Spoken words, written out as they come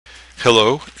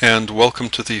Hello, and welcome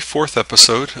to the fourth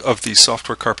episode of the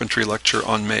Software Carpentry lecture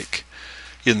on Make.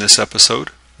 In this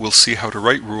episode, we'll see how to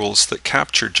write rules that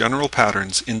capture general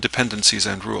patterns in dependencies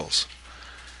and rules.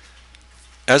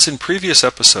 As in previous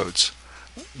episodes,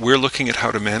 we're looking at how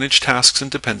to manage tasks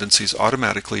and dependencies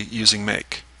automatically using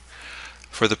Make.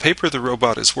 For the paper the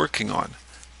robot is working on,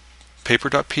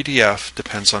 paper.pdf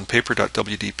depends on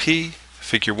paper.wdp,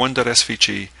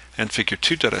 figure1.svg, and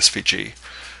figure2.svg,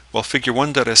 while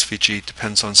figure1.svg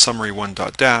depends on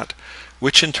summary1.dat,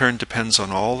 which in turn depends on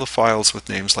all the files with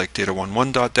names like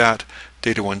data11.dat,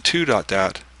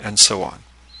 data12.dat, and so on.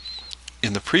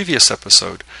 In the previous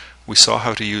episode, we saw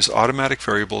how to use automatic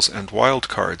variables and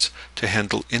wildcards to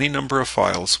handle any number of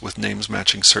files with names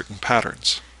matching certain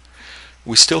patterns.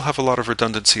 We still have a lot of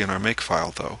redundancy in our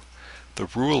makefile, though. The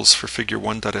rules for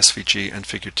figure1.svg and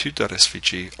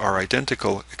figure2.svg are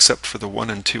identical except for the 1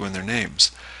 and 2 in their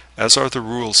names, as are the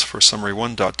rules for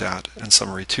summary1.dat and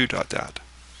summary2.dat.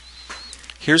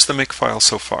 Here's the makefile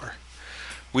so far.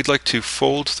 We'd like to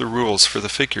fold the rules for the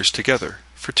figures together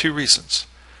for two reasons.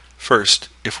 First,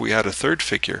 if we add a third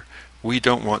figure, we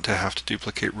don't want to have to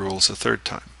duplicate rules a third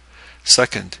time.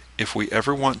 Second, if we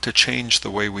ever want to change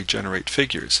the way we generate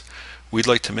figures, we'd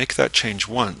like to make that change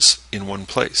once in one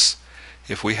place.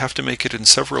 If we have to make it in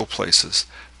several places,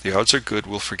 the odds are good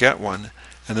we'll forget one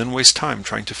and then waste time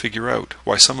trying to figure out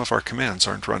why some of our commands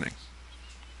aren't running.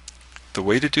 The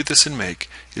way to do this in Make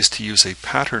is to use a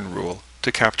pattern rule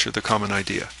to capture the common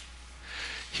idea.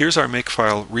 Here's our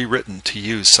makefile rewritten to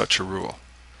use such a rule.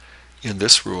 In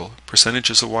this rule, percentage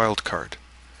is a wildcard.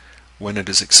 When it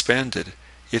is expanded,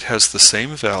 it has the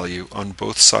same value on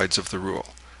both sides of the rule,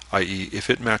 i.e., if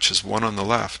it matches 1 on the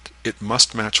left, it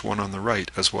must match 1 on the right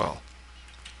as well.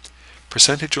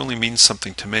 Percentage only means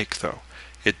something to Make, though.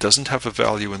 It doesn't have a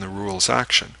value in the rule's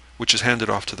action, which is handed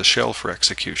off to the shell for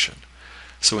execution.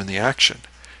 So in the action,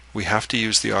 we have to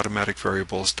use the automatic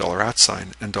variables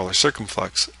 $@ and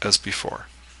 $circumflex as before.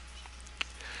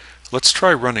 Let's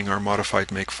try running our modified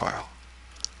makefile.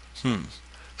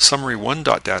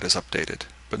 Summary1.dat is updated,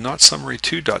 but not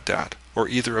summary2.dat or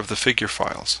either of the figure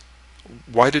files.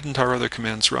 Why didn't our other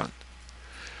commands run?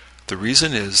 The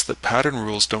reason is that pattern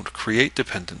rules don't create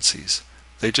dependencies.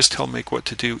 They just tell Make what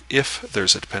to do if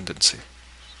there's a dependency.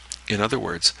 In other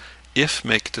words, if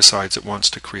Make decides it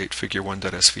wants to create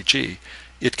figure1.svg,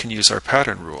 it can use our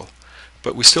pattern rule,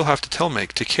 but we still have to tell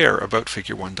Make to care about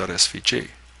figure1.svg.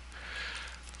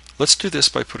 Let's do this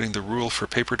by putting the rule for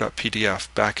paper.pdf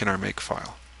back in our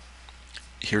makefile.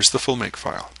 Here's the full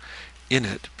makefile. In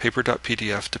it,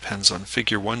 paper.pdf depends on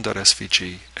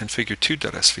figure1.svg and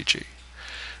figure2.svg.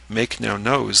 Make now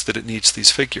knows that it needs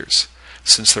these figures.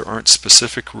 Since there aren't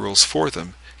specific rules for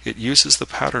them, it uses the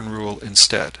pattern rule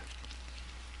instead.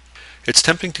 It's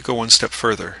tempting to go one step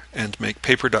further and make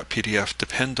paper.pdf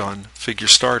depend on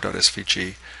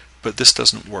figure*.svg, but this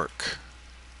doesn't work.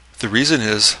 The reason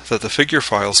is that the figure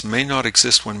files may not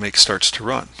exist when Make starts to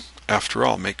run. After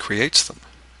all, Make creates them.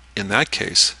 In that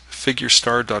case,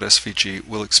 figure*.svg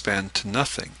will expand to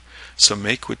nothing, so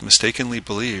Make would mistakenly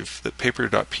believe that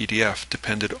paper.pdf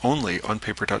depended only on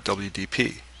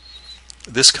paper.wdp.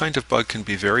 This kind of bug can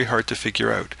be very hard to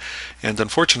figure out, and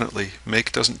unfortunately,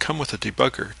 Make doesn't come with a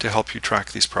debugger to help you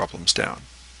track these problems down.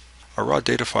 Our raw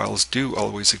data files do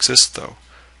always exist, though,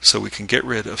 so we can get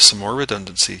rid of some more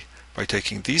redundancy by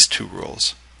taking these two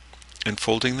rules and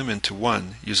folding them into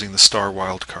one using the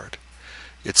wildcard.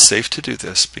 It's safe to do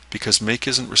this because Make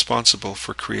isn't responsible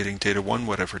for creating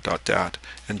data1whatever.dat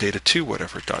and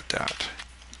data2whatever.dat.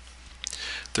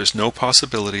 There's no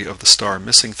possibility of the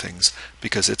missing things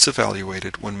because it's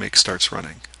evaluated when Make starts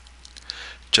running.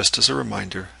 Just as a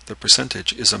reminder, the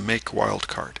percentage is a Make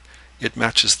wildcard. It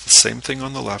matches the same thing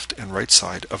on the left and right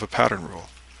side of a pattern rule.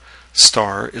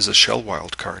 Star is a shell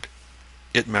wildcard.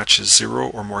 It matches 0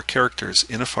 or more characters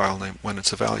in a file name when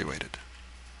it's evaluated.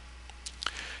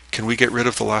 Can we get rid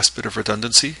of the last bit of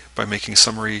redundancy by making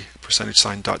summary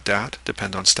 %.dat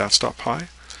depend on stats.py?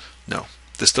 No,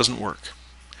 this doesn't work.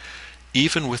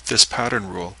 Even with this pattern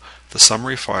rule, the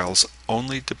summary files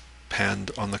only depend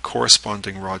on the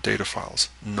corresponding raw data files,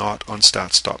 not on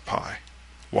stats.py.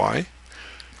 Why?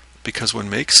 Because when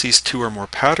Make sees 2 or more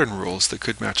pattern rules that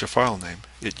could match a file name,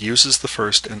 it uses the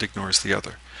first and ignores the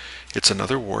other. It's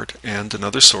another wart and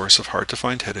another source of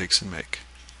hard-to-find headaches in Make.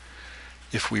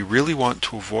 If we really want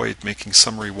to avoid making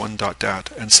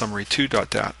summary1.dat and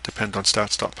summary2.dat depend on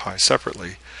stats.py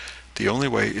separately, the only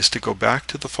way is to go back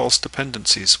to the false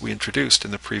dependencies we introduced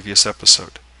in the previous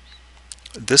episode.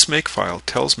 This makefile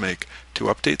tells Make to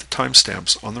update the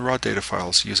timestamps on the raw data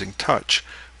files using touch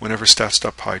whenever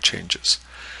stats.py changes.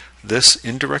 This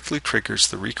indirectly triggers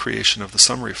the recreation of the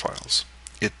summary files.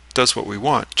 It does what we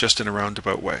want, just in a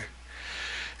roundabout way.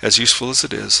 As useful as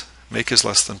it is, Make is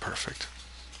less than perfect.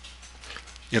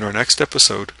 In our next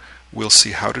episode, we'll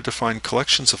see how to define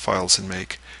collections of files in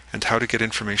Make and how to get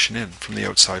information in from the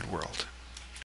outside world.